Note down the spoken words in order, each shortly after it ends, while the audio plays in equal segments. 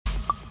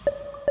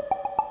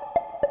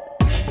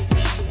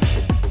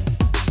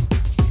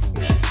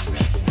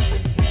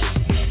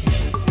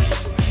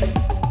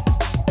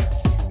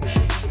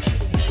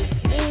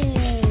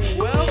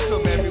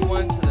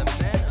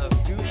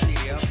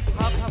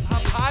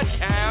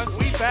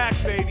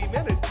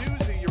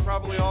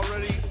probably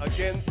already,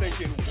 again,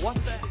 thinking, what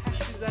the heck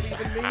does that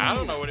even mean? I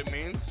don't know what it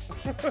means.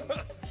 You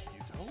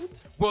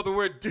don't? Well, the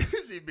word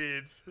doozy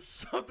means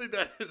something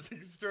that is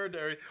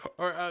extraordinary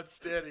or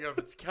outstanding of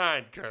its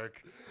kind,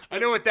 Kirk. I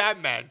know what that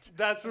meant.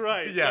 That's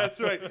right. Yeah. That's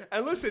right.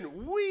 And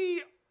listen,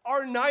 we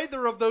are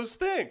neither of those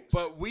things.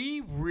 But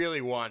we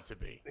really want to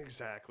be.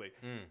 Exactly.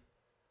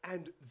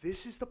 And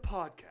this is the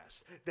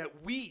podcast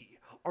that we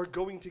are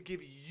going to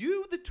give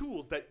you the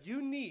tools that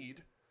you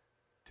need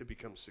to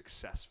become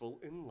successful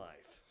in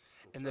life.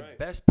 And the right.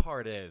 best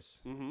part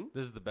is,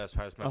 this is the best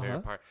part, it's my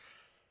favorite part.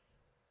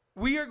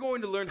 We are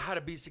going to learn how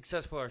to be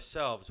successful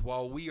ourselves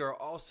while we are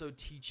also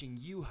teaching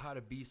you how to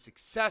be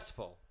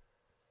successful.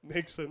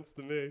 Makes sense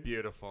to me.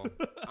 Beautiful.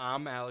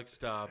 I'm Alex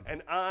Stubb.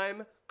 And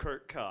I'm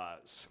Kurt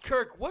Kaz.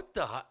 Kirk, what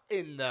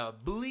in the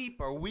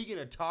bleep are we going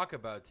to talk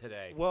about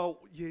today?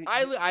 Well,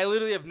 I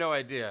literally have no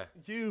idea.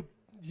 you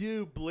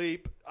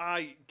bleep.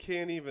 I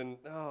can't even.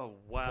 Oh,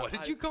 wow. What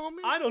did you call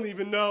me? I don't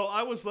even know.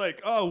 I was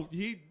like, oh,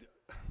 he.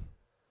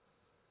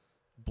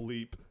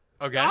 Bleep.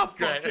 Okay, Fuck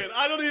great. it.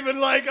 I don't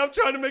even I'm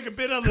trying to make a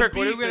bit on Kirk, the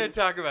what are beat. we going to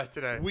talk about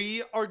today?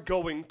 We are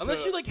going to.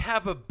 Unless you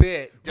have a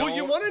bit, don't Well,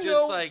 you wanna just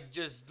know-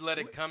 just let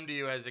it come to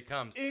you as it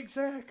comes.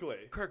 Exactly.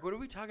 Kirk, what are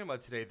we talking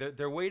about today?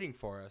 They're waiting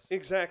for us.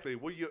 Exactly.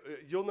 Well,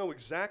 you'll know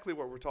exactly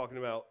what we're talking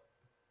about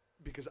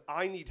because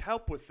I need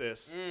help with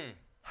this.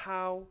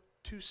 How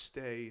to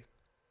stay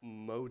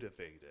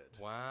motivated.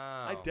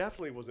 Wow. I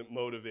definitely wasn't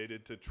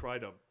motivated to try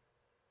to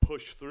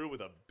push through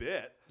with a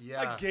bit.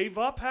 Yeah. I gave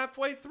up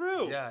halfway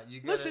through. Yeah, you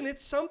gotta- Listen,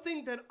 it's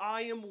something that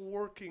I am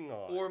working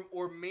on.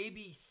 Or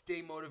maybe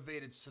stay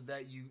motivated so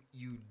that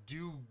you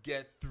do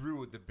get through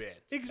with the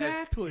bit.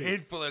 Exactly. As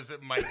painful as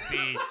it might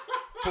be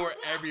for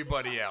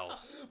everybody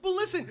else. But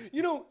listen,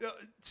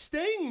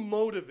 staying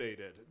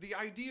motivated, the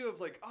idea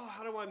of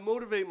how do I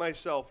motivate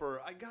myself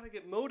or I got to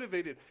get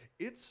motivated,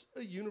 it's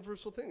a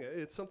universal thing.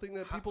 It's something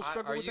that people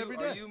struggle with every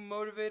day. Are you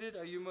motivated?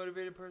 Are you a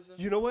motivated person?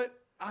 You know what?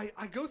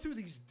 I go through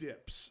these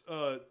dips,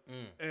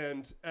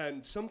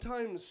 and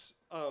sometimes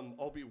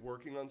I'll be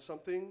working on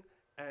something,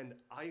 and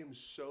I am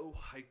so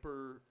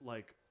hyper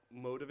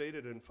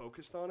motivated and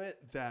focused on it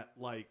that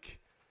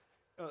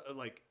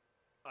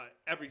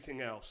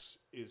everything else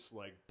is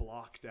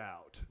blocked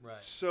out.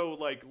 Right. So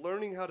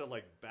learning how to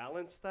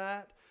balance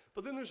that,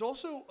 but then there's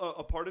also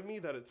a part of me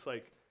that it's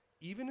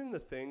even in the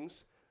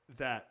things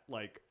that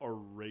are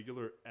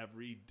regular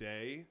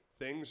everyday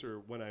things or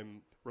when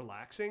I'm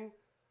relaxing,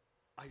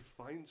 I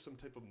find some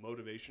type of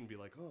motivation to be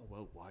oh,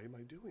 well, why am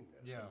I doing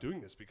this? Yeah. I'm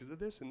doing this because of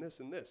this and this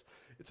and this.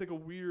 It's a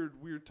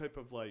weird type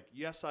of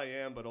yes, I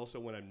am, but also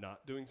when I'm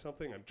not doing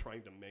something, I'm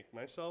trying to make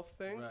myself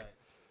think. Right.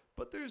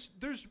 But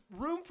there's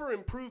room for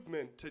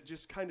improvement to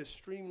just kind of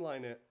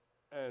streamline it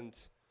and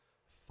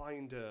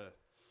find a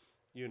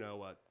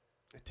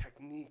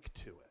technique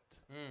to it.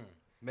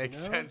 Makes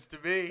sense to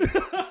me.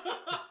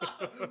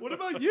 What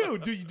about you?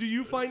 Do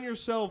you find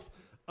yourself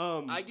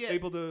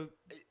able to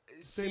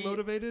stay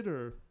motivated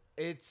or?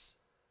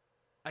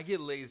 I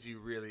get lazy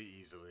really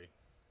easily,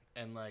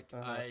 and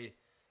I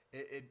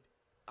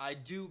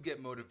do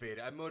get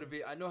motivated.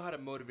 I know how to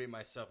motivate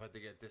myself. I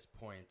think at this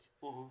point,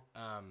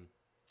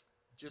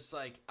 just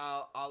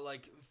I'll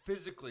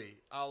physically,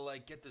 I'll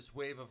get this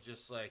wave of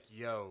just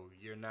yo,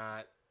 you're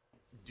not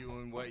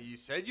doing what you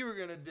said you were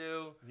gonna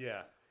do.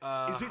 Yeah.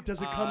 Does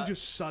it come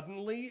just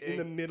suddenly in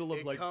the middle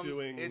of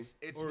doing? It's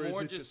or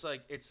more is it just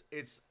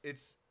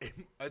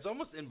it's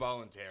almost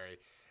involuntary.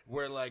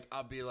 Where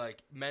I'll be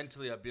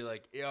mentally I'll be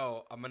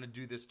yo, I'm gonna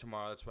do this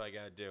tomorrow. That's what I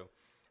gotta do.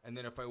 And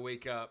then if I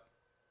wake up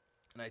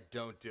and I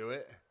don't do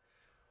it,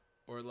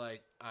 or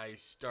I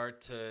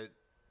start to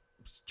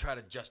try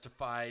to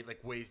justify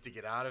ways to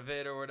get out of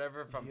it or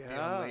whatever. If I'm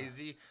feeling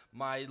lazy,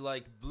 my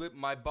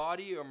my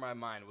body or my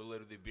mind will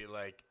literally be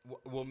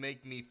will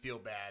make me feel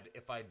bad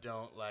if I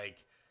don't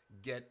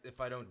if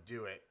I don't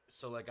do it.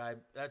 So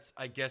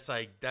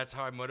that's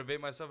how I motivate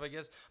myself, I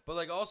guess.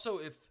 But also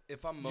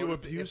if I'm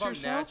motivated, you abuse if I'm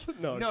yourself?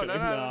 No, I'm kidding.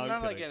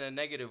 not kidding. in a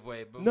negative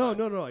way. But No. I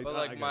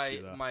got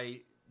you, though.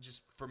 my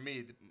just for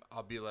me,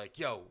 I'll be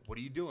yo, what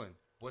are you doing?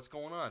 What's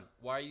going on?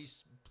 Why are you?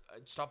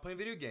 Stop playing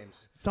video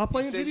games. Stop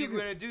playing you said video you were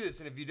games. gonna do this,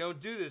 and if you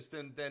don't do this,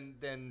 then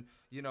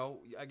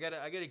I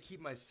gotta keep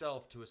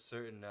myself to a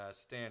certain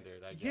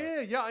standard. I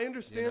guess. Yeah, I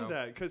understand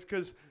that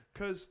because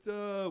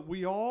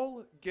we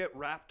all get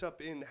wrapped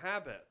up in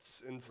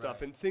habits and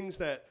stuff and things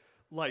that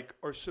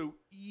are so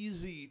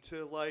easy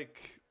to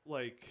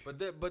But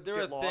there get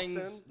are lost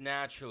things in.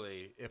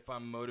 naturally. If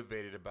I'm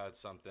motivated about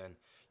something,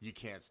 you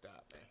can't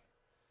stop me.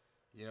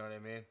 You know what I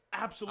mean?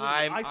 Absolutely.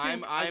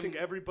 I think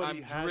everybody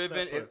I'm has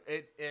driven.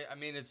 that. I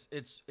mean,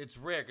 it's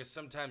rare because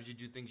sometimes you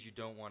do things you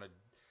don't want to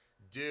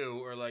do,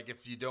 or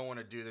if you don't want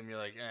to do them,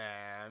 you're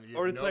you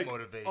Or have it's no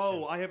motivation.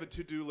 oh, I have a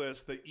to-do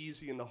list, the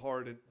easy and the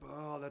hard, and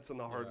that's on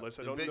the hard list.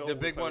 I don't know. The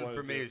big if I one wanna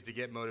for me do it. is to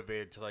get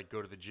motivated to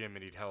go to the gym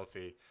and eat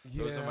healthy.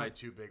 Those are my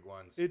two big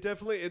ones.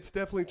 It's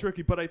definitely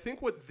tricky, but I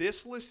think what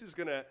this list is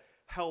gonna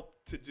help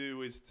to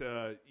do is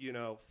to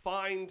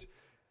find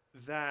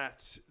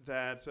that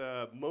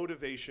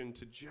motivation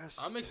to just.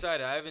 I'm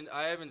excited.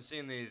 I haven't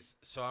seen these,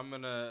 so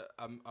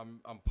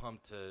I'm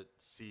pumped to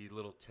see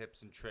little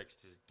tips and tricks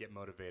to get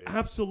motivated.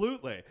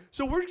 Absolutely.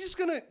 So we're just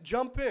gonna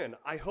jump in.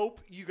 I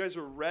hope you guys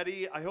are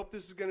ready. I hope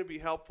this is gonna be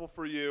helpful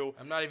for you.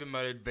 I'm not even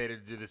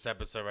motivated to do this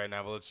episode right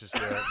now, but let's just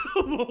do it.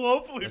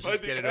 Hopefully Let's by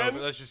just the get end. it over.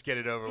 Let's just get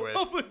it over with.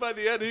 Hopefully by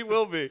the end he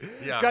will be.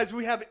 Yeah. Guys,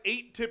 we have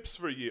 8 tips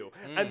for you.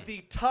 And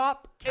the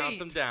top Count 8,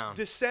 them down.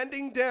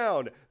 descending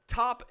down,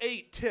 top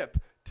 8 tip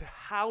to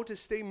how to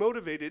stay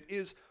motivated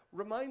is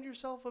remind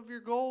yourself of your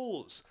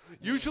goals.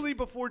 Usually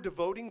before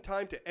devoting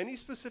time to any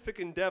specific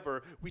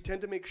endeavor, we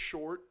tend to make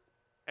short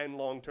and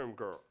long-term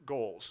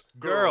goals.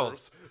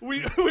 Girls.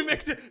 We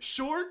make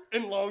short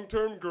and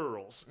long-term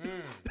girls.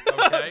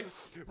 Okay.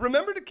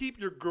 Remember to keep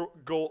your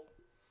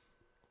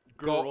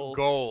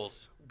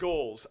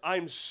goals.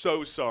 I'm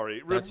so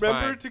sorry. That's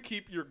Remember fine. to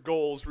keep your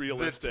goals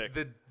realistic.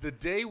 The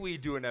day we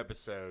do an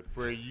episode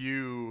where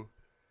you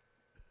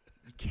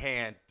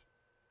can't,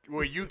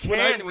 where you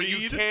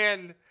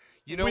can,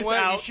 you know what? You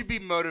Without- should be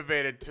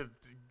motivated to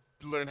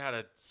learn how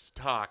to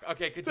talk.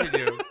 Okay,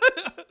 continue.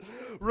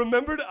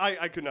 Remember to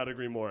I could not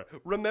agree more.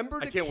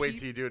 I can't wait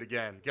till you do it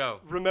again.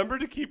 Go. Remember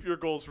to keep your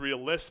goals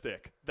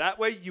realistic. That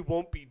way you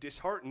won't be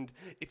disheartened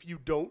if you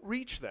don't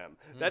reach them.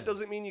 That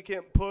doesn't mean you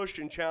can't push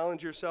and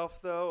challenge yourself,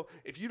 though.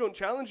 If you don't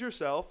challenge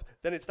yourself,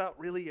 then it's not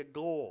really a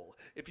goal.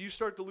 If you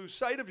start to lose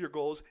sight of your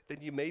goals, then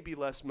you may be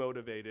less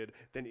motivated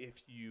than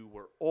if you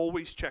were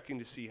always checking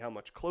to see how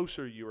much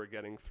closer you are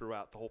getting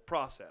throughout the whole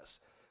process.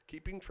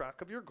 Keeping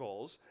track of your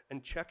goals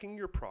and checking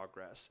your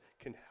progress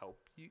can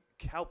help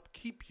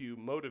keep you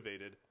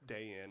motivated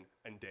day in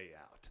and day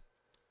out.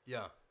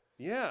 Yeah.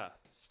 Yeah.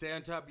 Stay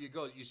on top of your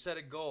goals. You set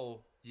a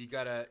goal. You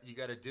gotta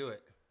do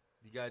it.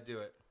 You gotta do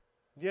it.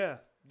 Yeah.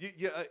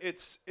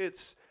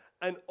 It's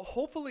and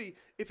hopefully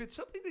if it's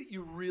something that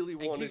you really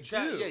want to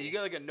do. Yeah, you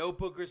got like a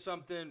notebook or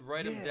something.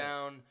 Write them Yeah.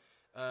 down.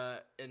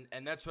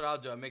 And that's what I'll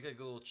do. I make like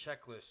a little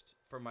checklist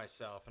for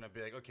myself, and I'd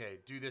be like, okay,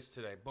 do this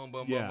today. Boom,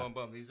 boom, Yeah. boom,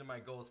 boom, boom. These are my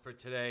goals for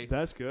today.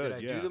 That's good.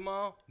 Did I do them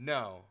all?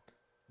 No.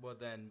 Well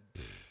then,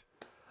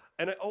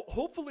 And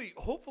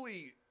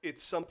hopefully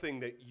it's something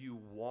that you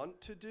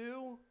want to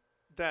do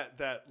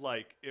that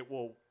like it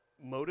will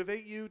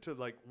motivate you to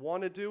like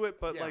want to do it,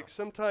 but Yeah. like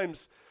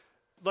sometimes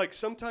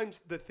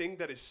the thing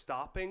that is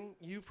stopping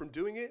you from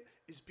doing it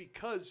is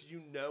because you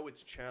know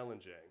it's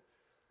challenging.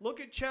 Look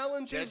at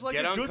challenges like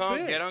a good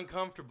thing. Get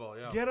uncomfortable.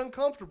 Yeah. Get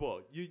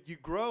uncomfortable. You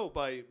grow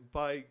by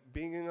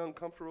being in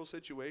uncomfortable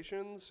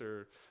situations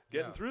or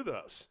getting Yeah. through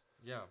those.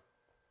 Yeah.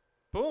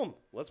 Boom.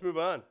 Let's move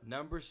on.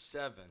 Number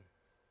 7.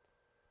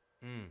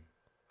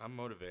 I'm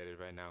motivated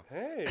right now.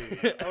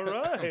 Hey, all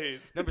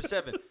right. Number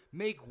 7,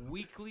 make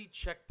weekly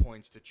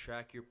checkpoints to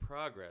track your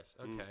progress.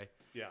 Okay.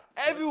 Yeah.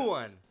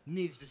 Everyone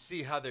needs to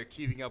see how they're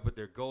keeping up with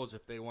their goals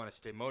if they want to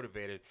stay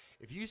motivated.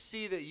 If you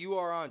see that you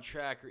are on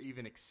track or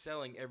even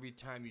excelling every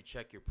time you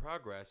check your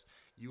progress,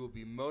 you will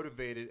be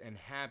motivated and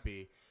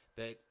happy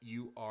that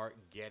you are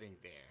getting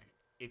there.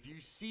 If you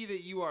see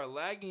that you are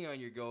lagging on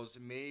your goals,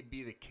 it may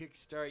be the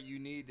kickstart you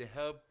need to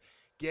help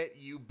get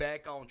you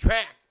back on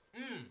track.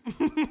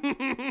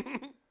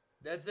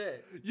 That's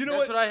it. You know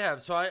That's what? what I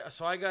have. So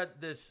I got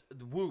this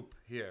Whoop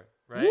here,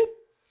 right? Whoop.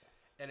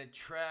 And it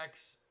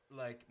tracks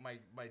like my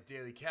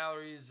daily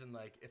calories and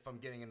like if I'm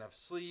getting enough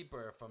sleep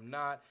or if I'm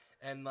not.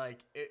 And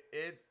like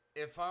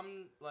if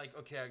I'm like,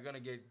 okay,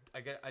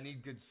 I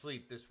need good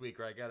sleep this week,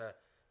 or I gotta,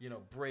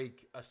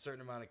 break a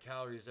certain amount of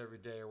calories every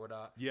day or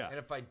whatnot. Yeah. And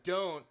if I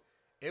don't,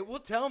 it will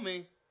tell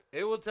me.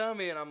 It will tell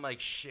me, and I'm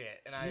like,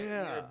 shit. And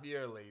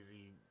you're a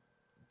lazy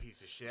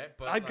piece of shit.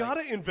 But I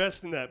gotta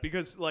invest in that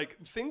because like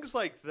things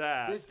like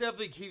that. this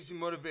definitely keeps me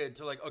motivated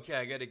to like, okay,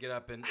 I got to get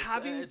up and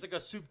it's like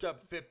a souped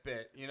up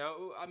Fitbit,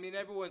 I mean,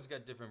 everyone's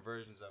got different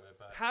versions of it,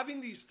 but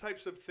having these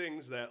types of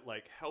things that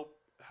like help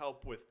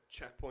with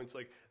checkpoints,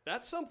 like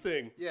that's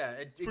something. yeah,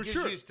 it For gives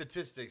sure. you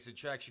statistics, it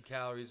tracks your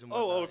calories and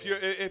whatnot.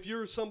 If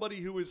you're somebody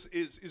who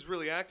is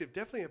really active,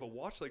 definitely have a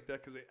watch like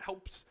that because it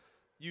helps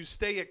you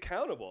stay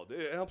accountable.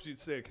 It helps you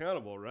stay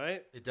accountable,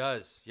 right? It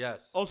does,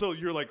 yes. Also,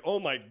 you're like, oh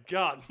my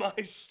god, my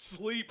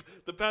sleep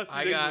the past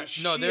few days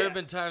was no. shit. There have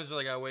been times where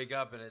like I wake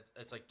up and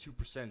it's like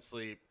 2%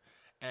 sleep,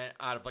 and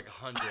out of like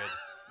 100,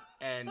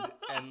 and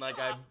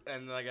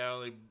I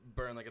only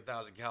burn like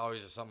 1,000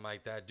 calories or something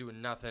like that, doing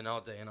nothing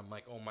all day, and I'm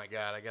like, oh my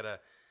god, I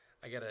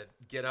gotta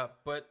get up.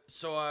 But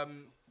so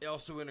I'm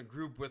also in a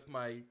group with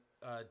my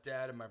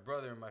dad and my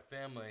brother and my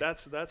family.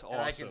 That's awesome.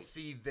 And I can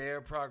see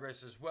their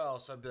progress as well.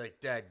 So I'd be like,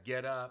 Dad,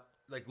 get up.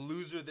 Like,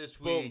 loser this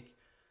Boom. week.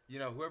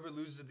 Whoever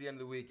loses at the end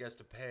of the week has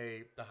to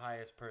pay the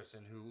highest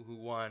person who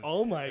won.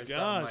 Oh my or something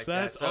gosh, like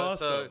that's that.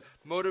 So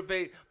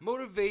awesome.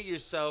 motivate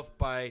yourself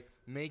by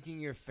making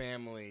your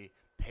family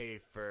pay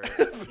for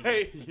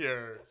Pay-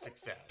 your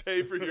success.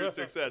 Pay for your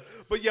success.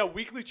 But yeah,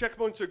 weekly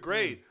checkpoints are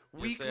great.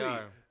 Yes, Weekly. they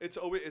are. It's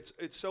always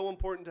it's so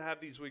important to have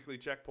these weekly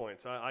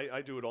checkpoints.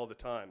 I do it all the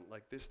time.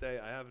 Like this day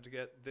I have to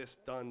get this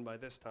done by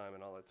this time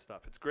and all that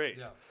stuff. It's great.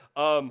 Yeah.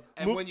 And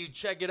And when you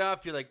check it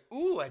off, you're like,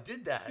 "Ooh, I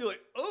did that." you're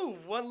like, oh,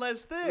 one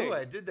less thing. Ooh,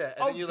 I did that.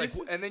 And Oh, then you're like, this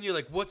is- and then you're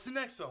like, "What's the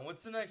next one?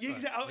 What's the next Yeah,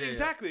 one?" exa-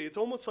 exactly. It's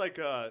almost like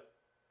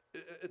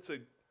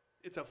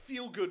it's a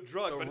feel good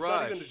drug, It's a but it's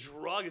not even a rush.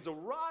 drug. It's a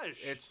rush.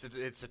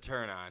 It's a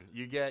turn on.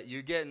 You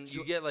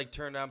get like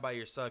turned on by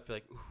yourself. You're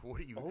like, "Ooh,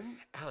 what are you,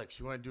 Alex?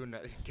 You want to do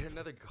another? Get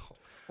another goal."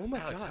 Oh my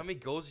Alex, God. how many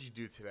goals did you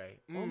do today?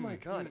 Oh my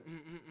God.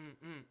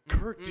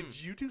 Kirk, did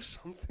you do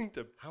something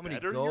to How many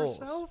better goals?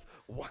 yourself?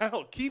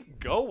 Wow, keep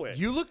going.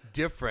 You look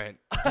different.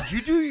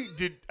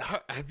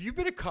 Have you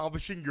been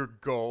accomplishing your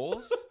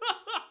goals?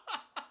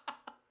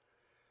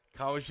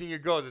 Accomplishing your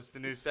goals. It's the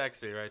new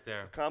sexy right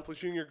there.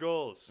 Accomplishing your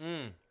goals.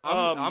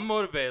 I'm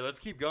motivated. Let's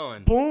keep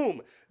going.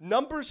 Boom.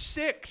 Number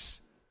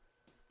 6,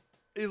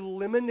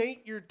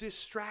 eliminate your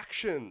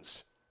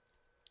distractions.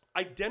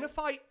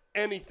 Identify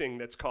anything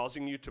that's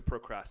causing you to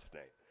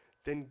procrastinate.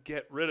 Then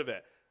get rid of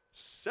it.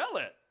 Sell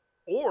it.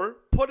 Or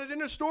put it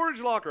in a storage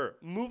locker.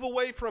 Move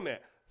away from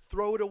it.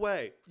 Throw it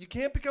away. You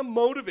can't become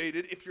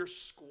motivated if you're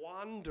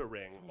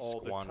squandering all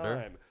the squander.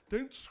 time.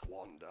 Don't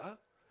squander.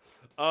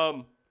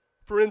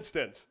 For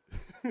instance,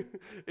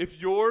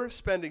 if you're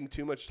spending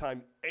too much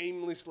time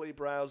aimlessly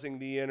browsing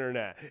the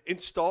internet,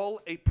 install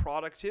a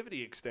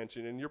productivity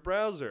extension in your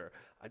browser.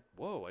 I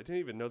didn't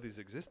even know these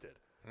existed.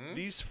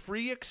 These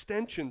free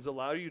extensions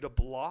allow you to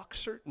block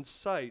certain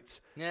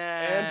sites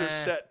and or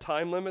set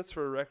time limits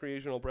for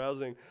recreational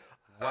browsing.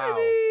 Wow.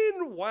 I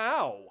mean,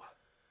 wow.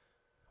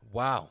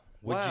 Wow.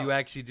 Would Wow. you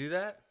actually do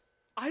that?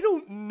 I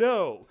don't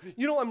know.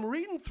 You know, I'm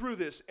reading through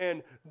this,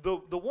 and the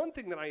one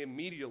thing that I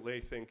immediately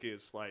think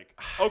is like,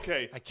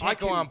 okay, I can't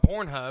go can- on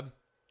Pornhub.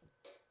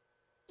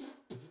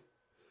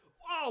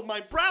 Oh,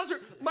 my browser.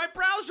 Why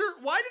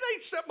did I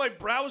set my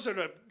browser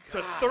to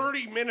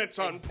 30 minutes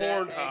on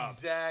Pornhub?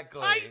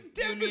 Exactly. I you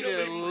definitely need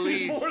at need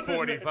least more than that.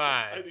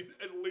 45. I need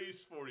at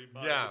least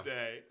 45 Yeah. a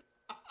day.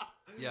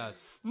 Yes.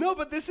 No,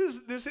 but this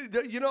is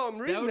you know, I'm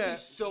That reading would be that.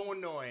 so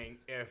annoying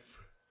if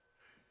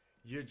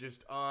you're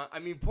just on. I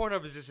mean,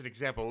 Pornhub is just an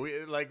example.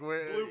 We're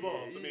Blue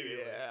balls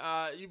immediately.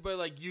 But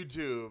like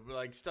YouTube,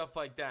 like stuff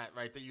like that,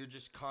 right? That you're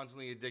just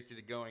constantly addicted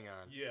to going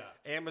on. Yeah.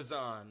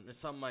 Amazon or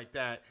something like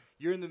that.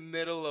 You're in the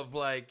middle of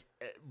like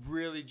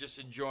really just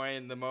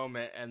enjoying the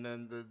moment, and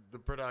then the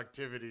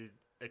productivity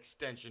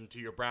extension to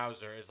your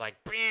browser is like,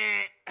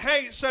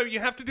 Hey, so you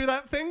have to do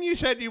that thing you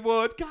said you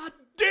would. God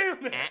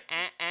damn it.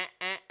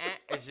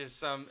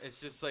 it's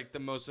just like the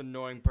most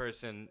annoying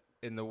person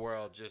in the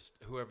world. Just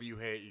whoever you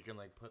hate, you can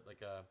like put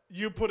like a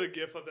You put a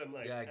gif of them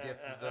like, gif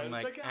of them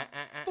it's like,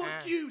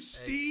 fuck you,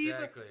 Steve.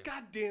 Exactly.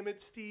 God damn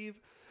it, Steve.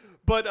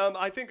 But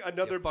I think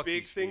another fuck you,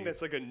 big thing Steve.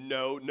 that's like a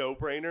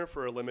no-brainer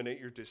for eliminate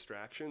your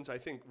distractions. I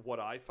think what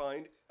I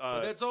find.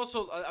 But that's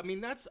also, I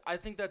mean, I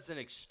think that's an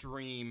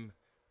extreme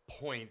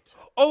point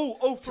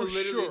Oh, to for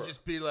literally sure.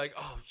 just be like,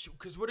 oh,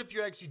 because what if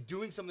you're actually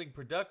doing something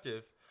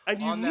productive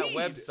and you on need, that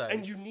website?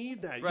 and you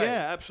need that. Right.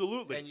 Yeah,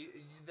 absolutely. And you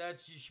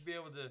should be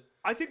able to.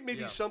 I think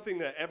maybe Yeah. something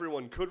that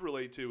everyone could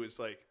relate to is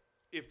like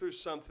if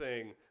there's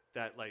something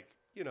that like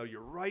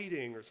you're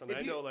writing or something.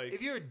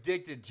 If you're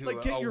addicted to like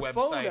a get your website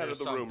phone out or of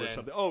the room or something,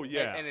 something. Oh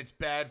yeah, and it's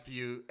bad for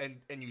you, and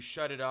you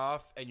shut it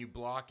off and you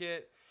block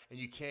it and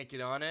you can't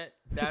get on it.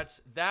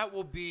 That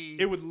will be.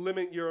 it would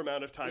limit your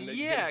amount of time that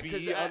you can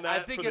be on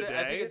that I think for the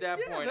I think day. at that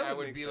Yeah, point that I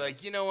would make be sense.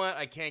 like, you know what,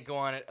 I can't go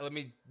on it. Let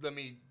me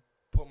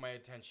put my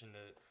attention to.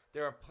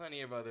 There are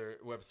plenty of other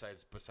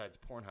websites besides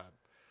Pornhub.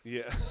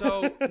 Yeah.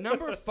 So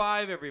number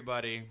 5,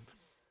 everybody.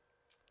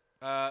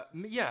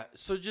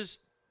 So just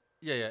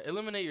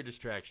eliminate your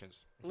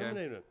distractions. Okay?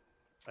 Eliminate them.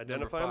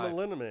 Identify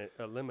Number them.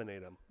 5.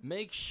 Eliminate them.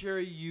 Make sure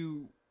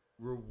you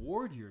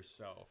reward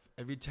yourself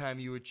every time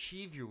you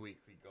achieve your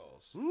weekly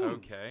goals.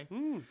 Okay.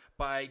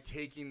 By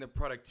taking the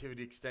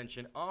productivity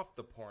extension off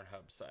the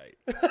Pornhub site.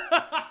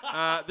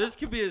 This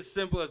could be as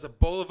simple as a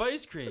bowl of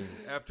ice cream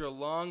after a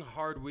long,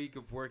 hard week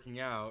of working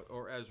out,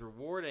 or as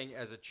rewarding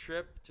as a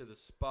trip to the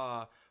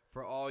spa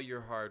for all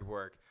your hard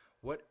work.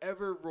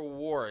 Whatever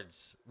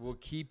rewards will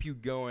keep you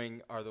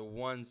going are the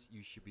ones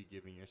you should be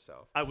giving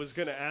yourself. I was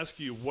gonna ask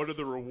you, what are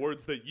the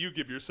rewards that you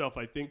give yourself?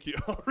 I think you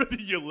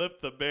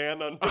lift the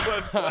ban on the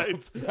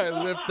websites.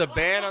 I lift the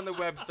ban on the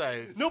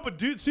websites. No, but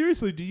dude,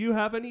 seriously, do you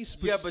have any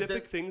Yeah, but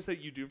specific things that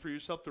you do for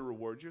yourself to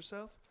reward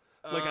yourself?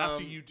 Like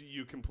after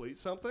you complete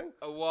something?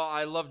 Well,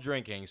 I love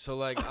drinking, so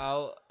like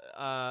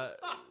I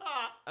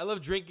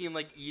love drinking and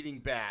like eating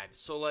bad.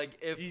 So like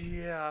if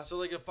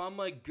if I'm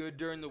like good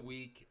during the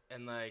week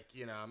and like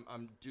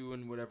I'm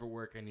doing whatever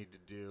work I need to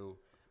do,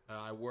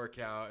 I work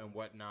out and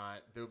whatnot.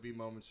 There'll be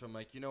moments where I'm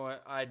like, you know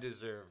what, I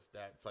deserve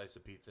that slice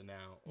of pizza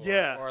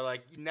now. Or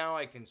like now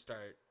I can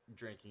start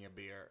drinking a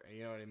beer.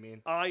 You know what I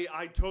mean?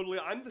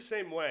 I'm the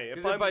same way.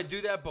 Because if I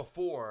do that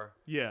before,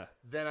 yeah,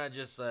 then I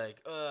just like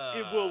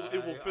it will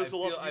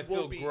fizzle off. You I feel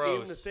won't be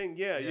gross. in the thing.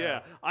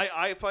 Yeah.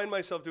 I find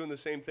myself doing the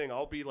same thing.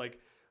 I'll be like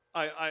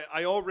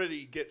I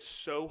already get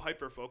so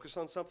hyper focused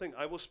on something.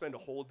 I will spend a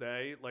whole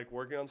day like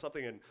working on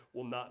something and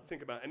will not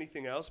think about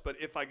anything else. But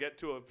if I get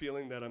to a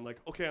feeling that I'm like,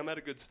 okay, I'm at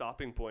a good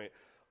stopping point,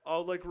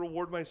 I'll like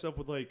reward myself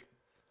with like,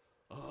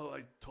 oh,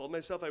 I told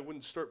myself I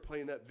wouldn't start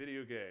playing that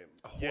video game.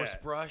 A horse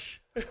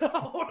brush.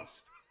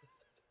 Horse.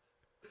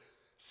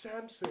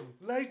 Samson,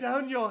 lay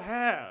down your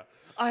hair.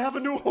 I have a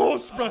new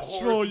horse brush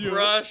for you.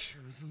 Brush.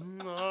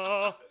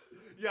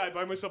 Yeah, I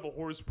buy myself a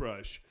horse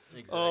brush.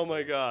 Exactly. Oh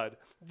my god.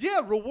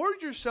 Yeah,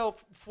 reward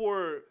yourself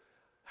for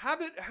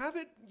have it,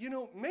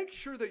 make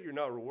sure that you're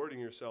not rewarding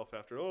yourself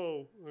after,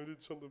 oh, I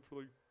did something for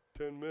like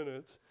 10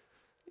 minutes.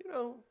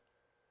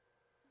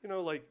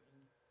 Like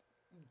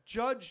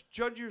judge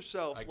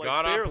yourself I like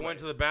got fairly. up and went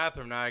to the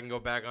bathroom. Now I can go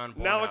back on Pornhub.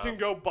 Now I can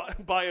go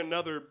buy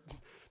another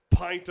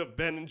pint of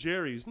Ben and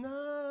Jerry's.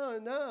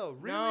 No,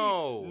 really.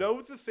 No.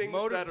 Know the things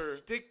that are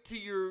Stick to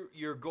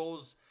your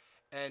goals,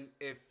 and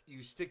if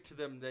you stick to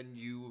them, then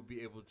you will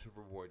be able to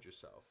reward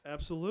yourself.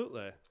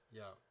 absolutely.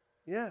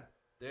 Yeah.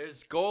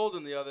 There's gold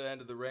in the other end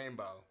of the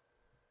rainbow.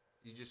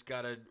 You just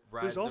gotta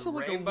ride There's also the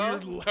like rainbow. a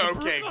weird leprechaun.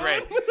 Okay,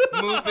 great.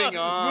 Moving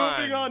on.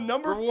 Moving on.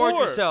 Number Reward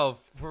 4.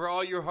 yourself for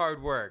all your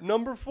hard work.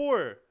 Number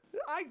 4.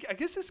 I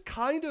guess this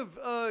kind of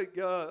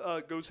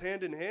goes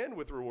hand in hand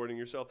with rewarding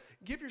yourself.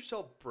 Give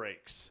yourself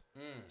breaks.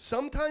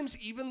 Sometimes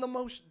even the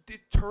most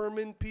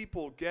determined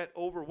people get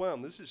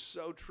overwhelmed. This is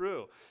so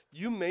true.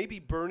 You may be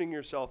burning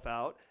yourself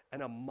out,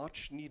 and a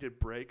much-needed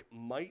break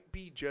might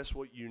be just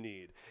what you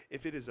need.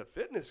 If it is a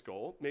fitness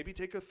goal, maybe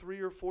take a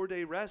 3 or 4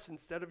 day rest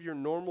instead of your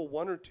normal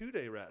 1 or 2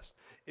 day rest.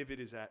 If it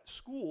is at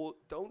school,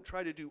 don't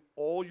try to do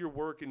all your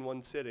work in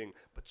one sitting,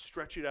 but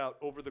stretch it out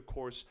over the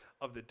course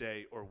of the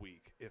day or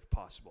week, if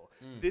possible.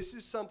 This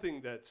is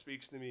something that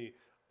speaks to me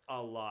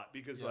a lot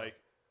because, like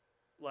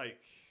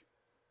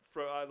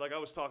I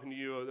was talking to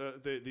you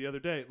the other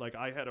day, like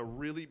I had a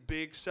really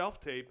big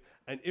self-tape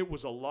and it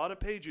was a lot of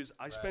pages.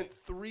 I spent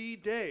 3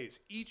 days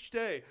each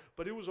day,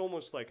 but it was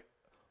almost like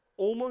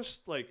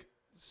 60,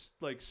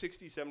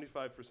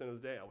 75%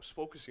 of the day I was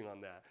focusing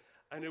on that.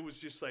 And it was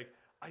just like,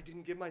 I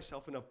didn't give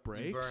myself enough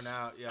breaks. You burn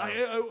out, yeah.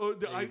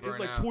 I burn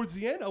like out. towards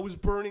the end, I was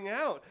burning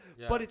out.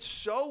 Yeah. But it's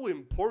so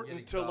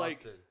important to like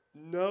exhausted.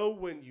 know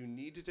when you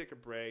need to take a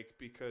break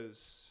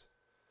because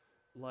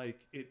like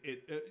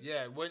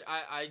Yeah, when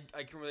I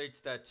can relate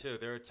to that too.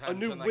 There are times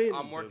new when like wind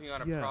I'm working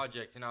of- on a yeah.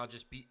 project and I'll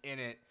just be in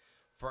it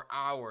for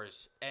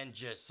hours and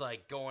just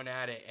like going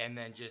at it and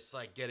then just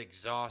like get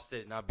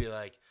exhausted and I'll be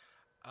like,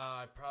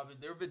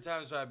 there have been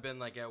times where I've been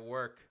like at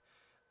work,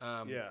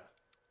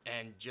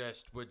 and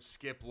just would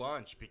skip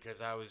lunch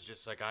because I was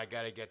just like, I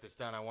gotta get this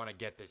done. I want to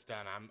get this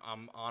done.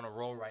 I'm on a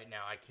roll right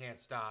now. I can't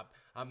stop.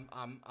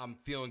 I'm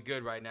feeling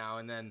good right now,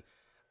 and then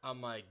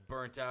I'm like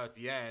burnt out at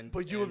the end.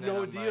 But you and have then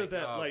no I'm idea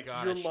that, like, your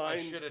I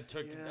mind- should have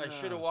I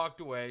Yeah. should have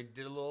walked away,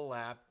 did a little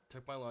lap,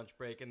 took my lunch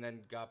break, and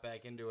then got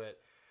back into it,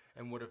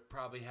 and would have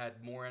probably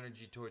had more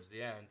energy towards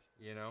the end.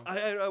 You know.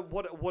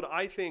 What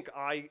I think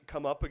I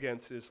come up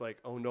against is like,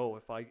 oh no,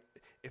 if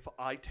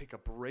I take a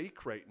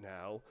break right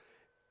now,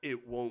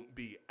 it won't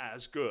be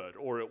as good,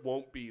 or it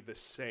won't be the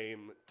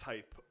same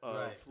type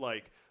of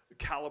like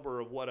caliber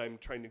of what I'm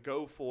trying to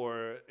go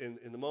for in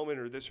the moment,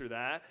 or this or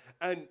that.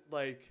 And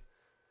like,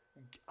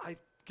 I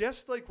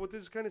guess like what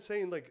this is kind of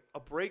saying, like a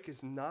break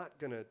is not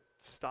gonna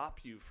stop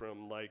you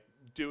from like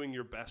doing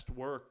your best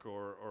work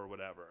or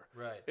whatever.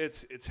 Right.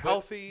 It's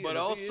healthy, but and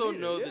also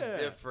know the yeah.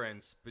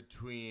 difference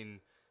between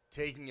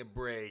taking a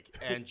break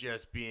and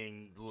just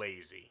being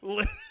lazy.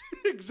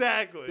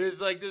 Exactly.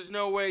 There's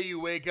no way you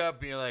wake up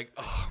and you're like,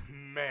 oh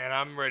man,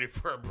 I'm ready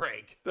for a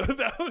break. You're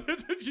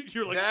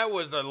like, That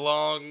was a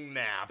long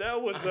nap.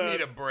 That was I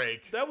need a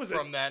break. that was a-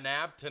 from that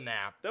nap to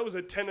nap. that was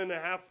a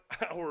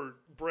 10.5-hour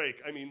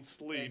break. I mean,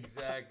 sleep.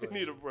 Exactly. I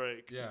need a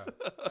break. Yeah,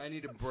 I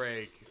need a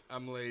break.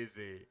 I'm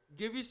lazy.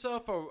 Give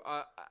yourself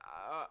a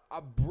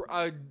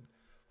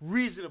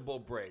reasonable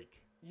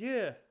break.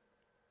 Yeah.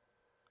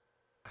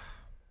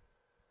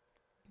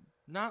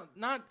 Not.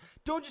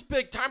 Don't just be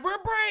like, time for a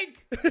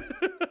break.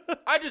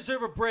 I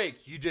deserve a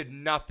break. You did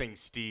nothing,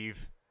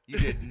 Steve. You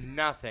did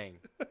nothing.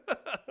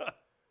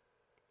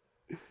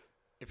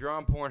 If you're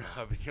on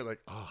Pornhub and you're like,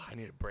 oh, I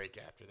need a break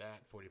after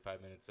that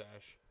 45-minute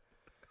sesh,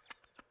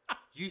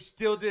 you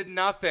still did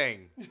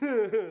nothing.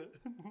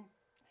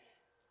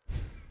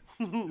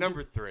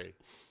 Number 3.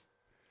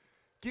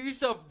 Give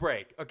yourself a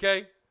break,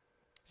 okay?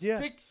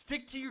 Yeah.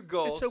 Stick to your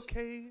goals. It's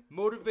okay.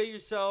 Motivate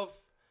yourself.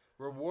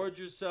 Reward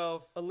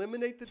yourself.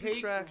 Eliminate the Take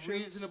distractions.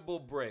 reasonable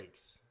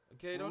breaks.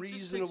 Okay, don't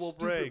Reasonable just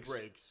take stupid breaks.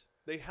 breaks.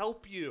 They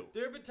help you.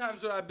 There have been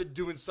times when I've been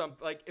doing something,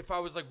 like if I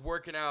was like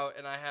working out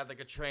and I had like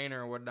a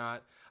trainer or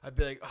whatnot, I'd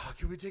be like, oh,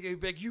 can we take a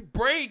break? You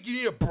break? You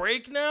need a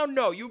break now?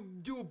 No, you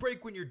do a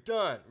break when you're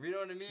done. You know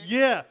what I mean?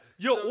 Yeah.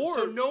 Yo,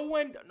 So know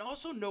when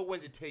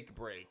to take a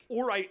break.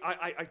 Or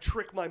I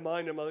trick my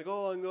mind. I'm like,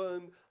 oh,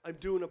 I'm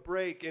doing a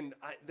break, and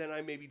then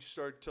I maybe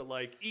start to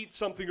like eat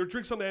something or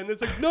drink something, and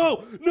it's like,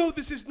 no,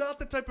 this is not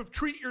the type of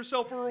treat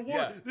yourself or reward.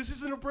 Yeah. This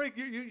isn't a break.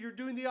 You're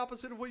doing the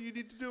opposite of what you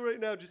need to do right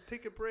now. Just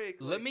take a break.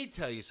 Let me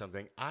tell you something.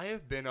 I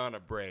have been on a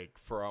break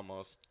for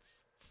almost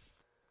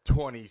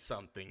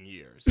 20-something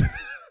years.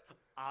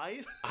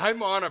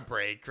 I'm on a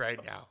break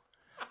right now.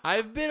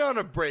 I've been on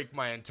a break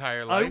my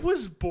entire life. I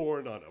was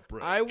born on a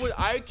break.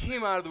 I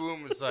came out of the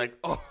womb and was like,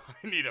 oh,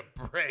 I need a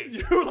break.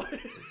 You're like,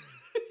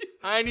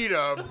 I need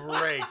a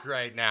break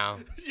right now.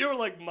 you're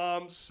like,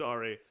 Mom,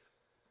 sorry.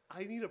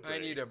 I need a break. I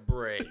need a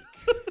break.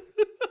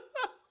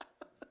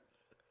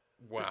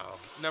 Wow.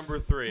 Number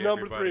 3,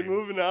 Number everybody. 3,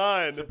 moving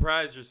on.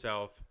 Surprise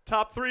yourself.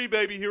 Top 3,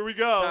 baby. Here we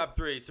go. Top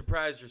 3,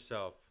 surprise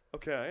yourself.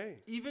 Okay.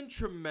 Even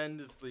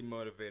tremendously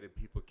motivated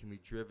people can be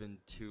driven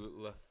to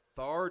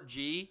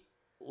lethargy.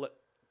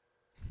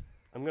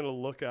 I'm going to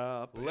look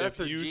up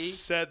Lethargy. if you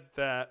said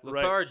that right.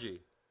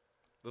 Lethargy.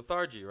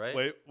 Lethargy, right?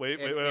 Wait.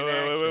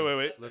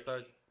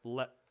 Lethargy.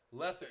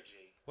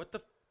 Lethargy. What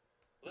the?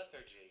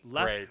 Lethargy.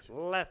 Great.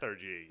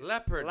 Lethargy.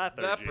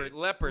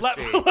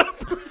 Leprosy.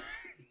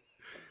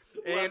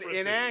 And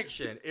in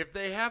action, if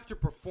they have to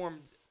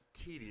perform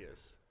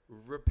tedious,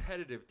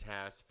 repetitive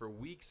tasks for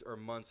weeks or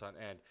months on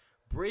end,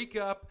 break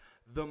up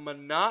the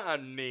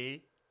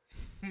monotony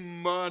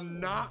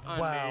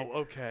Wow,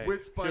 okay.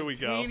 with Here we go.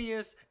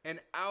 spontaneous and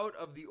out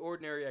of the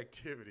ordinary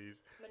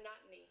activities.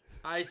 Monotony.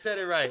 I said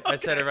it right. I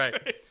said it right.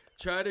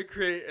 Try to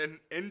create an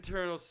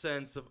internal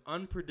sense of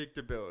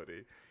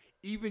unpredictability.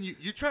 Even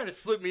you're trying to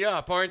slip me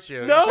up, aren't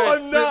you? No, You're trying to I'm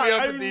slip not. me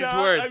up I'm with these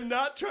not. words. I'm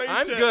not trying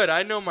I'm to. good.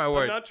 I know my I'm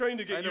words. not trying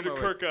to I get know you to my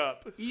kirk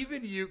up.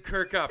 Even you,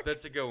 Kirk up.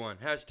 That's a good one.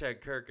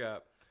 Hashtag Kirk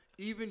up.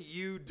 Even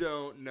you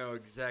don't know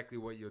exactly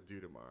what you'll do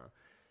tomorrow.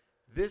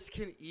 This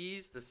can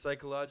ease the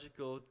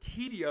psychological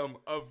tedium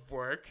of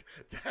work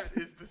that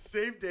is the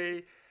same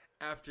day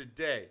after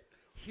day.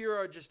 Here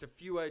are just a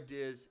few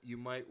ideas you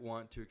might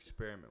want to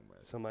experiment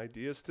with. Some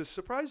ideas to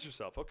surprise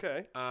yourself.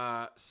 Okay.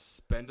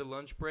 Spend a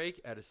lunch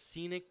break at a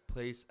scenic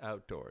place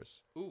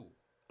outdoors.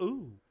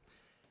 Ooh.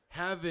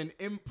 Have an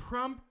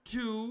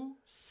impromptu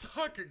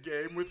soccer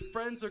game with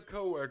friends or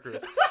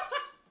coworkers.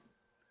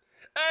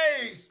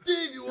 Hey,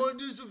 Steve, you want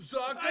to do some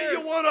soccer? Hey,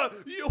 you wanna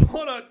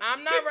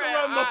I'm not kick ready.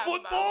 around the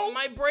football?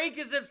 My break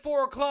is at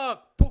 4:00.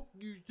 Fuck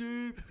you,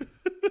 Steve.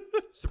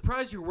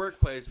 Surprise your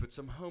workplace with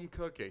some home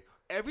cooking.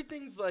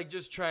 Everything's like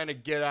just trying to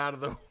get out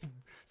of the.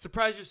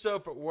 Surprise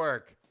yourself at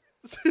work.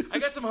 I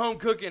got some home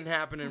cooking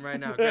happening right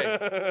now.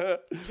 Great.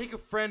 Take a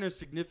friend or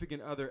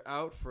significant other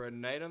out for a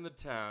night on the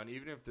town,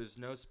 even if there's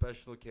no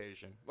special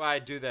occasion. Well, I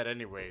do that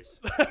anyways.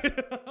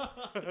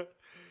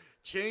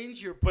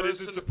 Change your But is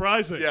it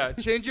surprising? Yeah,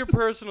 change your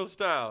personal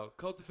style.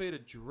 Cultivate a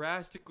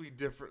drastically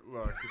different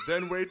look.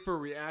 Then wait for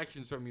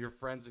reactions from your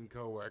friends and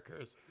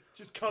coworkers.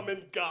 Just come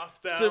in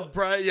gothed out.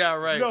 Surprise! Yeah,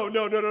 right. No.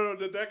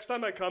 The next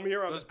time I come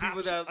here, Those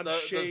people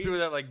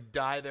that like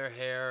dye their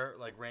hair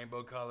like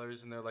rainbow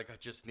colors, and they're like, I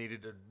just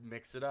needed to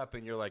mix it up,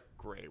 and you're like,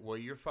 great. Well,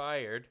 you're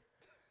fired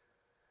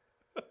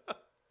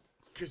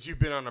because you've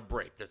been on a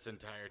break this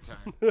entire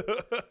time.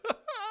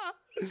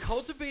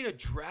 Cultivate a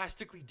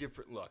drastically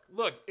different look.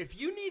 Look, if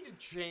you need to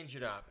change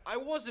it up, I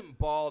wasn't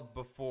bald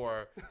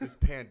before this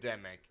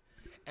pandemic,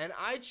 and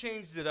I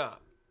changed it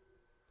up.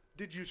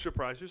 Did you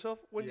surprise yourself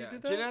when you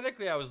did that?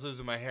 Genetically, I was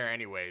losing my hair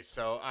anyway,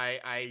 so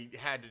I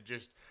had to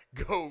just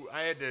go.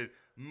 I had to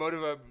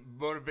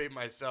motivate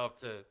myself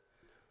to.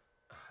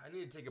 I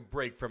need to take a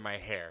break from my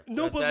hair.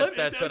 No,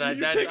 That's what I.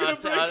 You're taking a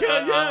break.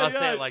 I'll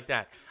say it like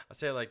that. I'll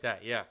say it like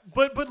that. Yeah.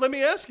 But let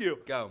me ask you.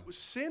 Go.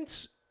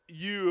 Since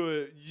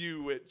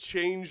you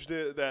changed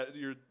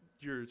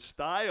your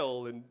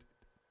style and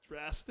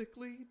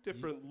drastically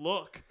different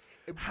look,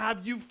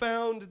 have you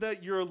found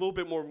that you're a little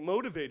bit more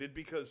motivated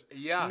because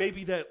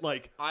maybe that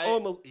like I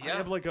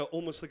have like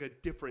almost like a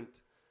different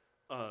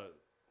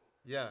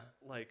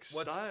like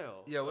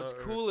style. What's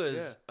cool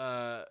is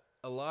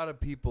a lot of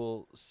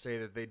people say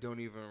that they don't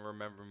even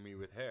remember me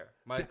with hair.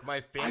 My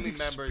family I've members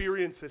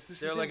experienced this.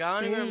 They're is like, insane.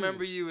 I don't even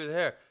remember you with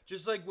hair.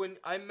 Just like when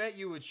I met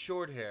you with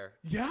short hair.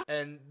 Yeah.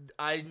 And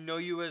I know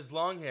you as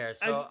long hair,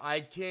 so I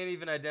can't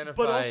even identify.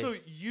 But also,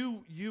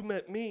 you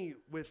met me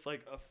with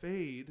like a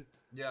fade.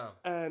 Yeah.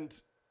 And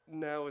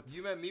now it's.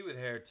 You met me with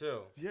hair too.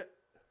 Yeah.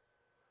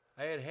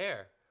 I had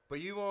hair, but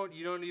you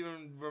don't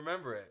even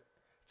remember it.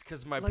 It's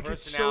because my Like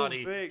personality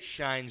it's so fake.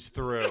 shines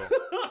through.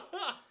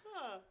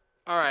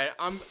 All right,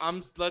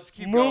 let's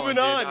keep Moving going,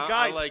 on, dude.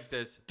 guys. I like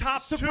this.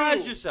 Top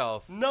Surprise 2.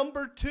 yourself.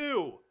 Number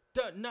 2.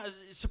 No,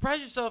 surprise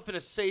yourself in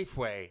a safe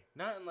way,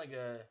 not in like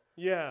a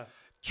Yeah.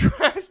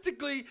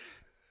 drastically.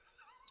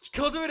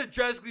 Cultivate a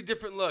drastically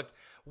different look.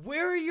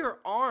 Where are your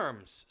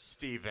arms,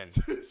 Steven?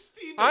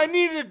 Steven. I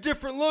needed a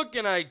different look,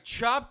 and I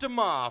chopped them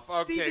off.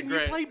 Okay, Steven,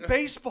 great. you play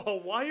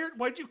baseball. Why'd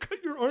you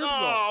cut your arms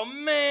off?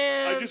 Oh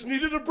man! I just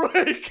needed a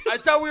break. I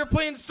thought we were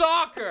playing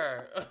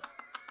soccer.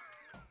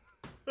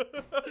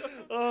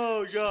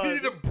 Oh God! Just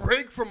needed a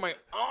break from my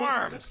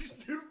arms.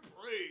 Just need a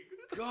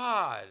break.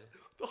 God.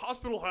 The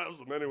hospital has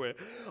them anyway.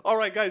 All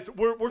right, guys,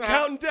 we're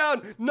counting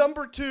down.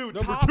 Number 2.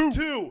 Top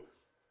 2.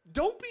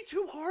 Don't be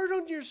too hard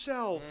on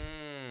yourself.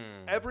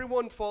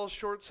 Everyone falls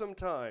short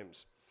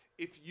sometimes.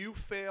 If you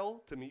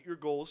fail to meet your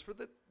goals for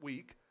the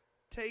week,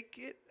 take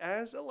it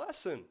as a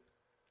lesson.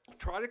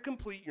 Try to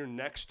complete your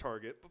next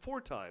target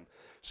before time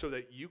so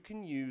that you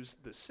can use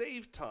the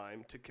save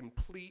time to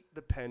complete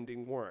the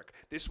pending work.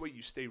 This way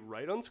you stay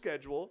right on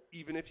schedule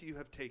even if you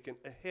have taken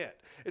a hit.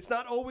 It's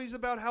not always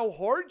about how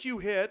hard you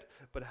hit,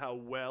 but how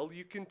well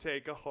you can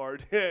take a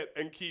hard hit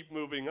and keep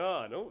moving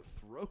on. Oh,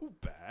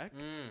 throwback.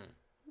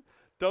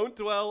 Don't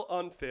dwell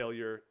on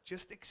failure.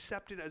 Just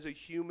accept it as a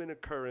human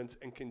occurrence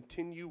and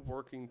continue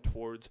working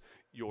towards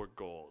your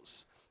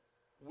goals.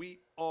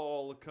 We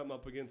all come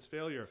up against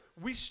failure.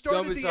 We started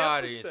Don't be the so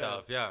hard on episode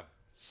yourself, yeah.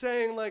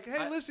 saying like,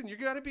 "Hey, listen, you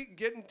got to be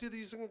getting to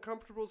these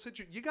uncomfortable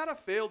situations. You got to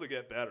fail to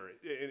get better."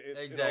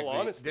 Exactly. In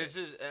all honesty, This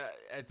is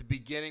at the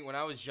beginning when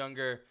I was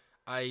younger.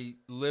 I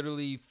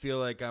literally feel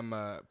like I'm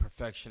a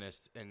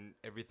perfectionist in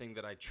everything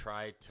that I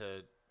try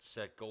to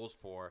set goals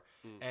for.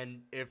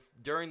 And if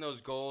during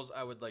those goals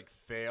I would like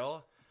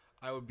fail,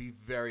 I would be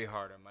very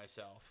hard on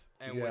myself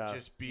and would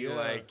just be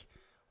like,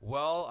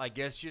 well, I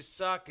guess you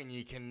suck and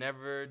you can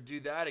never do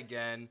that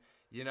again,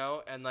 you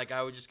know? And like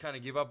I would just kind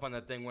of give up on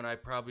that thing when I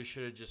probably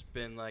should have just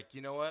been like,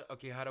 you know what?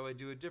 Okay, how do I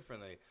do it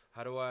differently?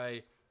 How do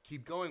I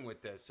keep going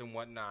with this and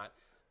whatnot?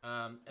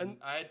 And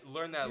I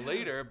learned that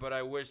later, but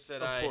I wish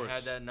that I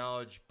had that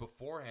knowledge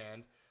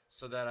beforehand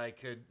so that I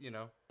could, you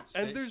know,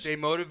 stay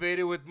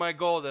motivated with my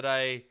goal that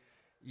I,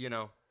 you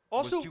know,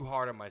 also was too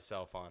hard on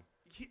myself on.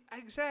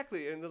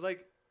 Exactly. And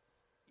like,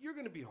 you're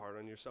going to be hard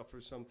on yourself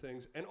for some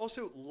things. And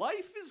also,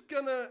 life is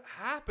going to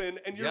happen,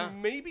 and you're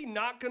maybe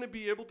not going to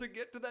be able to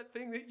get to that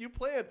thing that you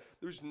planned.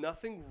 There's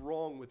nothing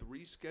wrong with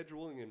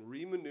rescheduling and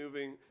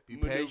maneuvering,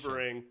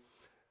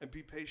 and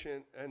be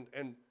patient.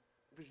 And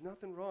there's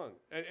nothing wrong.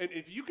 And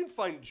if you can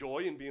find joy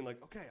in being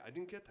like, okay, I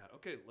didn't get that.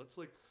 Okay, let's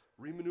like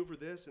remaneuver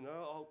this, and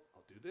I'll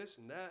do this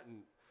and that.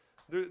 And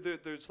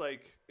there's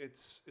like,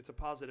 it's a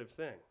positive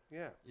thing.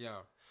 Yeah.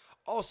 Yeah.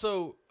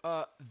 Also,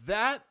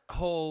 that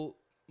whole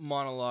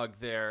monologue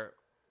there,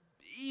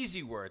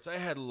 easy words. I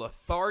had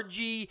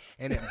lethargy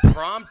and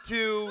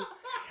impromptu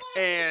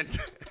and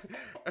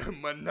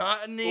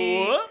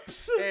monotony.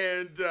 Whoops.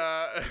 And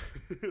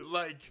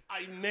like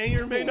I may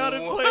or may not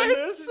have planned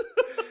this.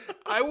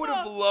 I would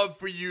have loved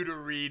for you to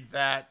read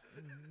that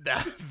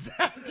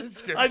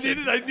description. I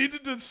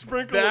needed to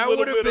sprinkle a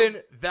little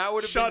bit. That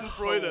would have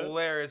been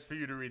hilarious for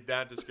you to read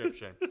that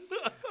description.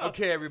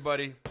 Okay,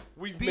 everybody.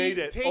 We've made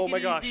it. Oh my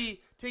gosh.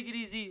 Take it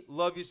easy.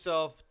 Love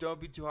yourself. Don't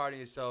be too hard on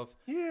yourself.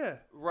 Yeah.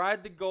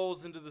 Ride the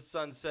goals into the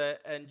sunset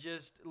and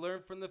just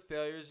learn from the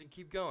failures and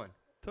keep going.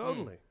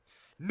 Totally.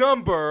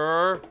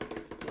 Number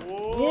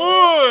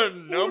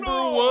one.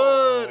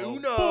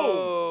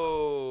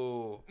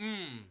 Uno.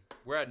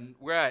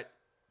 We're at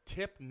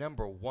tip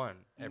number one.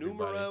 Everybody.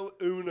 Numero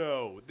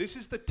uno. This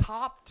is the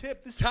top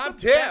tip. This top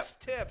is the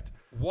best tip.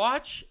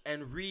 Watch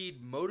and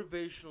read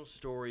motivational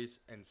stories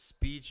and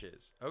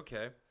speeches.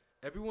 Okay.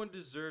 Everyone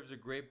deserves a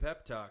great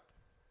pep talk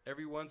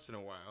every once in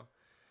a while.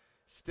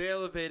 Stay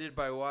elevated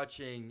by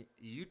watching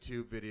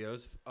YouTube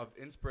videos of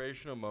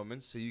inspirational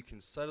moments so you can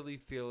subtly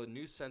feel a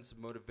new sense of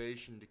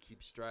motivation to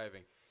keep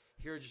striving.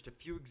 Here are just a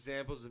few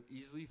examples of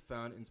easily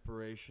found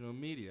inspirational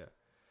media.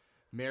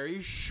 Mary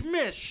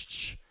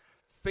Schmich,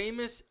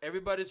 famous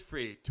 "Everybody's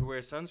Free to Wear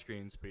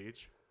Sunscreen"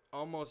 speech.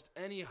 Almost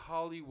any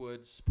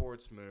Hollywood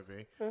sports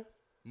movie.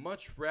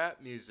 Much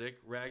rap music,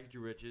 rags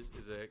to riches,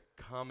 is a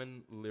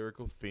common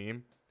lyrical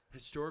theme.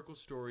 Historical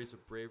stories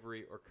of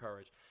bravery or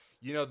courage.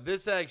 You know,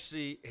 this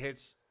actually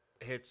hits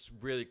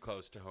really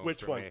close to home.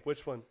 Which for one? me.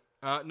 Which one?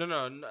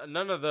 No,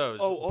 none of those.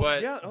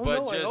 But just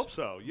I hope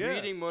so. Yeah.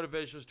 Reading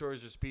motivational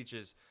stories or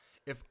speeches.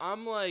 If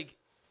I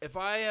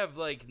have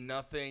like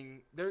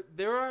nothing,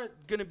 there are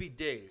gonna be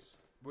days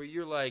where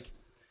you're like,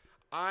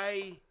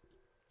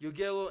 you'll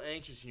get a little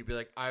anxious and you'll be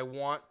like, I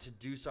want to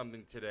do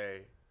something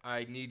today.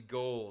 I need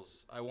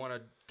goals. I want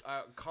to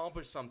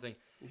accomplish something.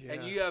 Yeah.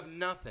 And you have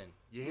nothing.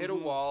 You hit a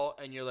wall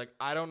and you're like,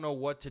 I don't know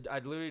what to do. I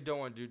literally don't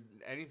want to do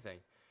anything.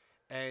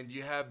 And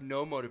you have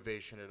no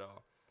motivation at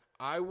all.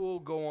 I will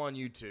go on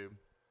YouTube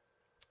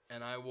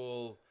and I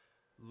will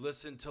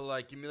listen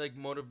to give me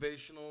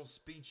motivational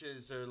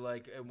speeches or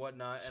and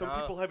whatnot. Some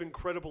people have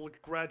incredible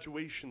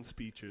graduation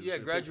speeches. Yeah,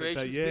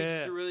 graduation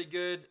speeches are really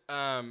good.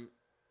 I'm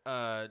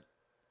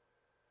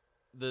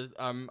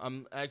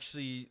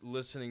actually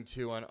listening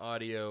to on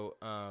audio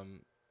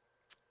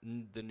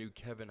the new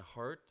Kevin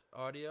Hart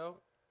audio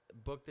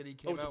book that he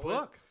came out with. Oh, it's a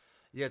book.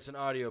 Yeah, it's an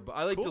audio, but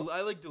I like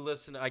to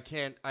listen. I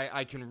can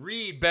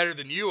read better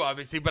than you,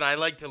 obviously, but I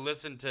like to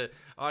listen to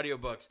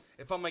audiobooks.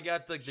 If I'm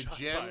at the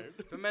gym,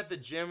 if I'm at the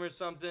gym or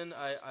something,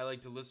 I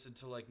like to listen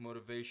to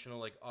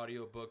motivational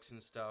audiobooks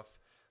and stuff.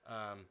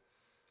 I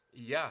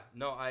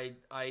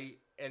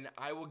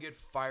will get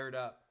fired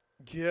up.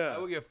 Yeah, I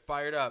will get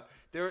fired up.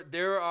 There's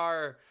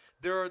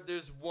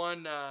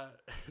one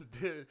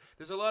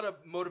there's a lot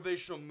of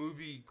motivational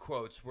movie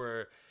quotes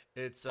where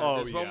it's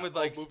there's one with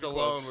Stallone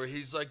quotes. Where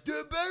he's like,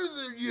 they're better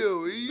than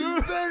you.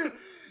 You better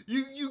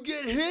you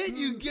get hit,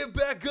 you get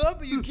back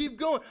up, and you keep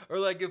going. Or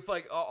if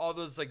all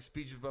those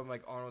speeches from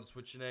Arnold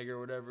Schwarzenegger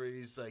or whatever,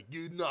 he's like,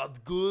 you're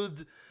not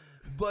good.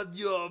 but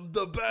you're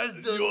the best.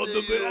 You're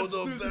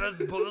the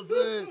best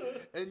person,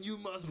 and you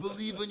must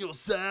believe in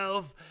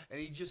yourself. And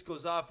he just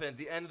goes off, and at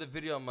the end of the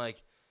video, I'm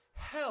like,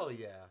 hell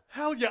yeah.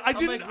 Hell yeah. I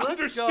didn't like, let's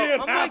understand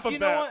go. I'm half like, of you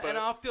that. know what? But And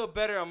I'll feel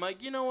better. I'm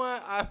like, you know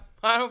what?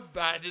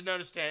 I didn't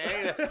understand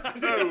any of that. I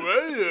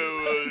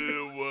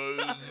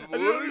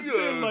didn't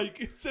understand like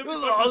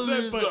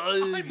 75%, but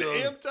I'm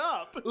amped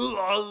up.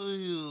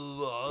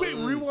 Wait,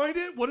 rewind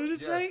it? What did it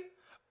say?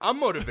 I'm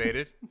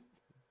motivated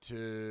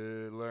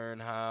to learn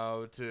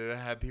how to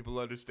have people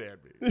understand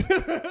me.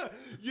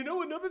 You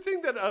know, another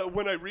thing that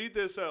when I read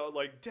this,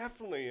 like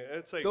definitely,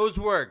 it's like Those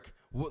work.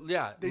 Well,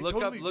 yeah, They look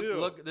totally up. Look, do.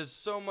 look. There's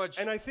so much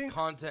And I think-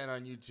 content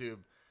on YouTube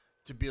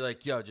to be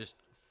like, yo, just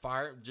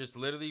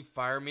literally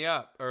fire me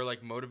up, or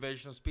like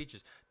motivational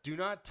speeches. Do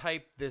not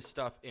type this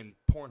stuff in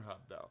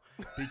Pornhub though,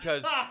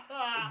 because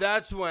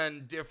that's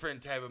when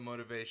different type of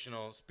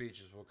motivational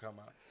speeches will come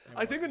up.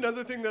 I think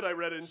another thing that I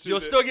read into You'll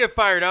this- still get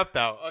fired up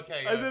though.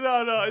 Okay.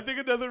 No. I think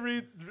another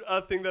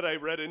thing that I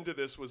read into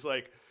this was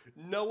like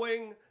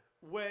knowing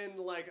when,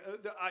 like,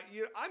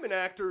 I'm an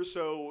actor,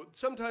 so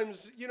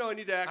sometimes I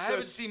need to access. I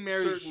haven't seen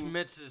Mary certain-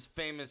 Schmitz's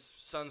famous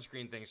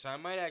sunscreen thing, so I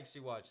might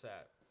actually watch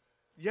that.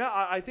 Yeah,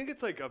 I think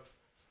it's like a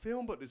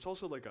film, but it's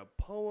also like a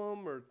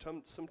poem or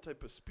some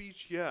type of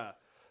speech. Yeah.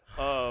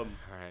 All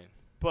right.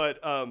 But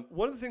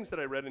one of the things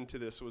that I read into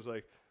this was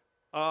like,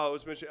 I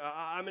was mentioning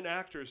I'm an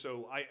actor,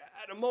 so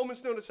at a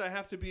moment's notice I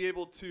have to be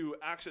able to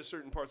access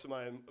certain parts of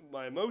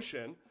my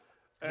emotion.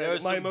 And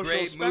There's my some emotional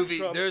great movie.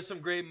 spectrum. There's some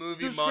great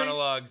movie There's great-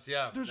 monologues.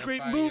 There's they're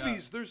great firing up.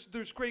 movies.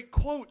 There's great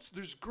quotes.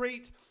 There's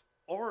great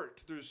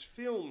art. There's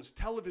films,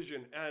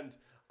 television, and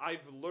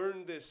I've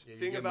learned this you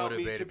thing get about me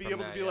to motivated be from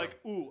able to that, be yeah. like,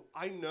 ooh,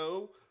 I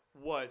know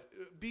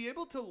be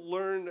able to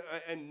learn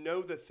and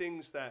know the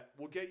things that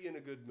will get you in a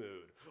good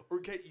mood, or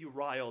get you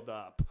riled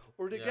up,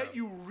 or to get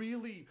you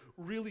really,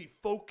 really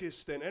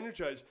focused and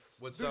energized.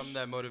 What's There's-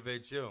 something that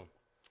motivates you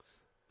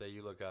that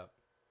you look up?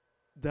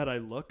 that I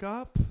look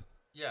up?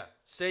 Yeah.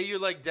 Say you're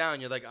like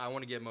down. You're like, I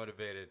want to get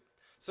motivated.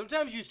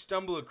 Sometimes you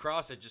stumble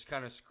across it just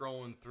kind of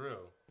scrolling through,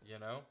 you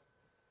know?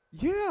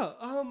 Yeah,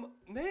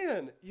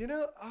 man,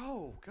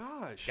 oh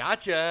gosh.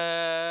 Gotcha.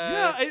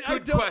 Yeah, I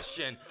Good don't-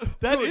 question.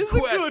 That Good is a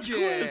good question.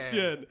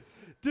 question.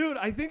 Dude,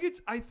 I think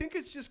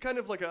it's just kind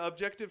of like an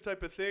objective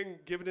type of thing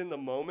given in the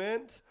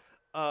moment.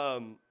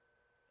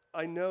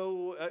 I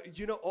know,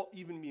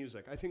 even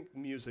music. I think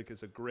music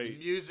is a great.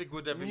 Music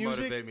would definitely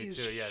Music motivate me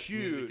is too. Yes,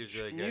 huge. music is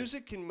really good.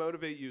 Music can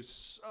motivate you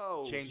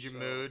so. Change your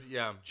mood.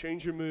 Yeah.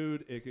 Change your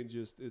mood. It can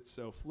it's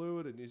so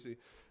fluid and easy.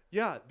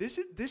 Yeah, this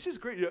is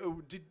great.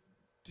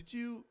 Did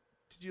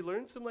you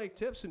learn some like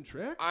tips and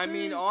tricks? I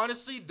mean, or-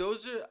 honestly,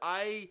 those are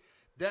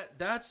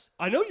that's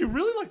I know you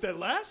really like that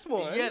last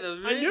one. yeah. The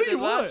I knew the you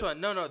last would.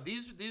 one. No,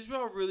 these were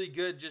all really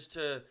good. Just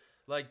to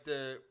like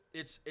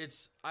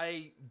it's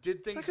I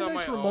did things like a on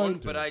nice my own, reminder.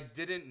 but I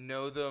didn't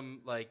know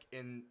them like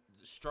in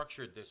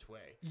structured this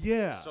way.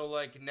 Yeah. So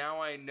like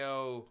now I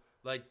know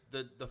like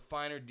the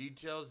finer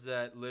details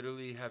that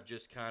literally have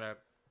just kind of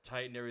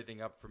tightened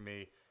everything up for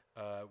me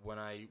when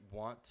I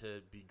want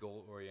to be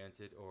goal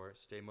oriented or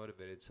stay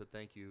motivated. So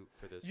thank you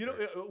for this.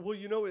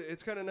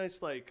 It's kind of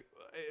nice. Like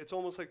it's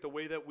almost like the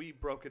way that we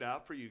broke it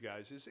out for you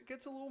guys is it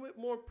gets a little bit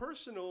more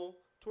personal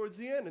towards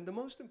the end, and the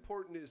most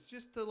important is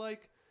just to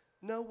like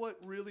know what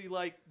really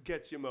like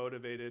gets you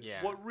motivated.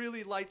 Yeah. What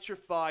really lights your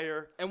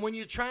fire. And when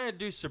you're trying to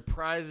do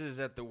surprises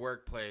at the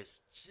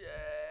workplace,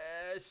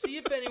 see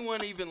if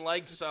anyone even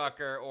likes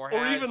soccer or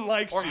even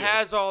likes you.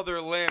 has all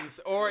their limbs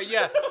or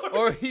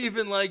or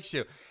even likes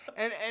you.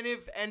 And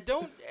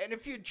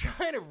if you're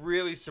trying to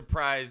really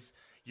surprise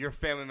your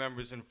family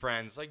members and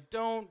friends, like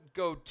don't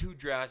go too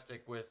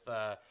drastic with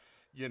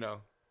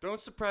don't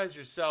surprise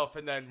yourself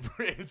and then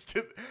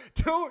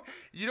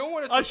you don't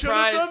want to I should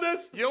have surprise done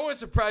this. you don't want to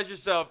surprise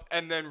yourself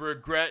and then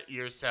regret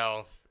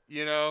yourself,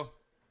 you know?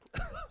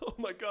 Oh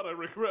my god, I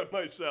regret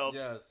myself.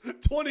 Yes.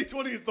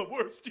 2020 is the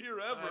worst year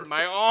ever.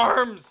 My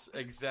arms.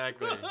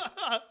 Exactly.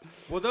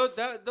 Well,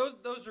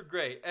 those are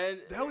great. And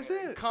That was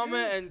it,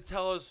 Comment yeah. and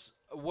tell us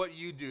what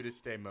you do to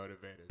stay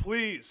motivated.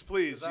 Please,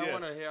 'Cause I yes.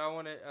 want to hear. I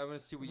want to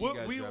see what you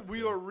guys we are up we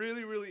to. are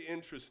really, really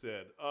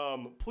interested.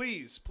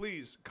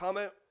 Please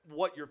comment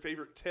what your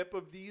favorite tip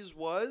of these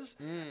was,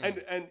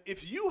 and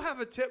if you have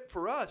a tip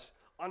for us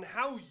on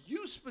how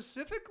you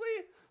specifically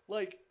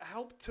like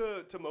help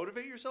to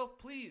motivate yourself,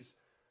 please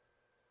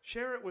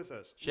share it with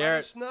us. Share Let it.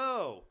 us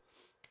know.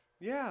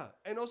 Yeah,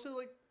 and also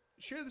like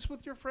share this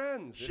with your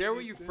friends. Share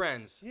with your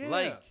friends. Yeah.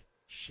 Like,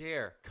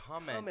 share,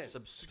 comment, Comment,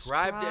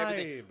 subscribe to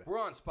everything. subscribe. We're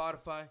on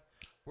Spotify.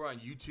 We're on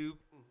YouTube.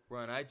 We're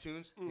on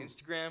iTunes,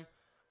 Instagram,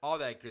 all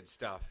that good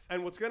stuff.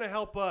 And what's going to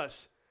help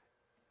us,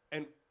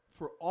 and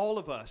for all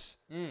of us,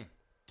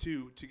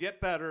 to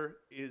get better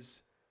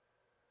is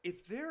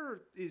if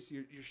there is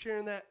you're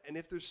sharing that, and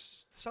if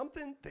there's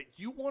something that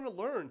you want to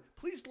learn,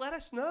 please let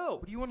us know.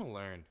 What do you want to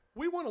learn?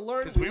 We want to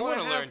learn. 'Cause we want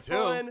wanna to learn too.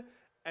 fun,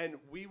 and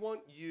we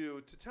want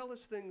you to tell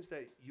us things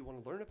that you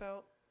want to learn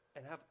about,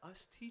 and have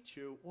us teach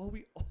you while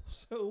we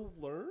also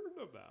learn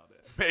about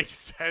it. Makes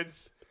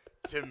sense.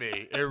 to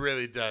me. It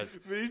really does.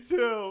 Me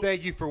too.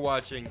 Thank you for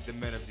watching the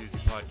Men of Doozy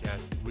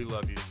podcast. We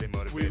love you. Stay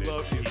motivated. We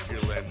love you. Keep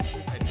your limbs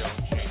and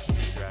don't change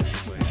too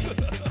drastically.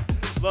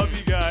 Love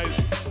you guys.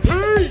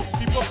 Peace.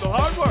 Keep up the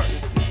hard work.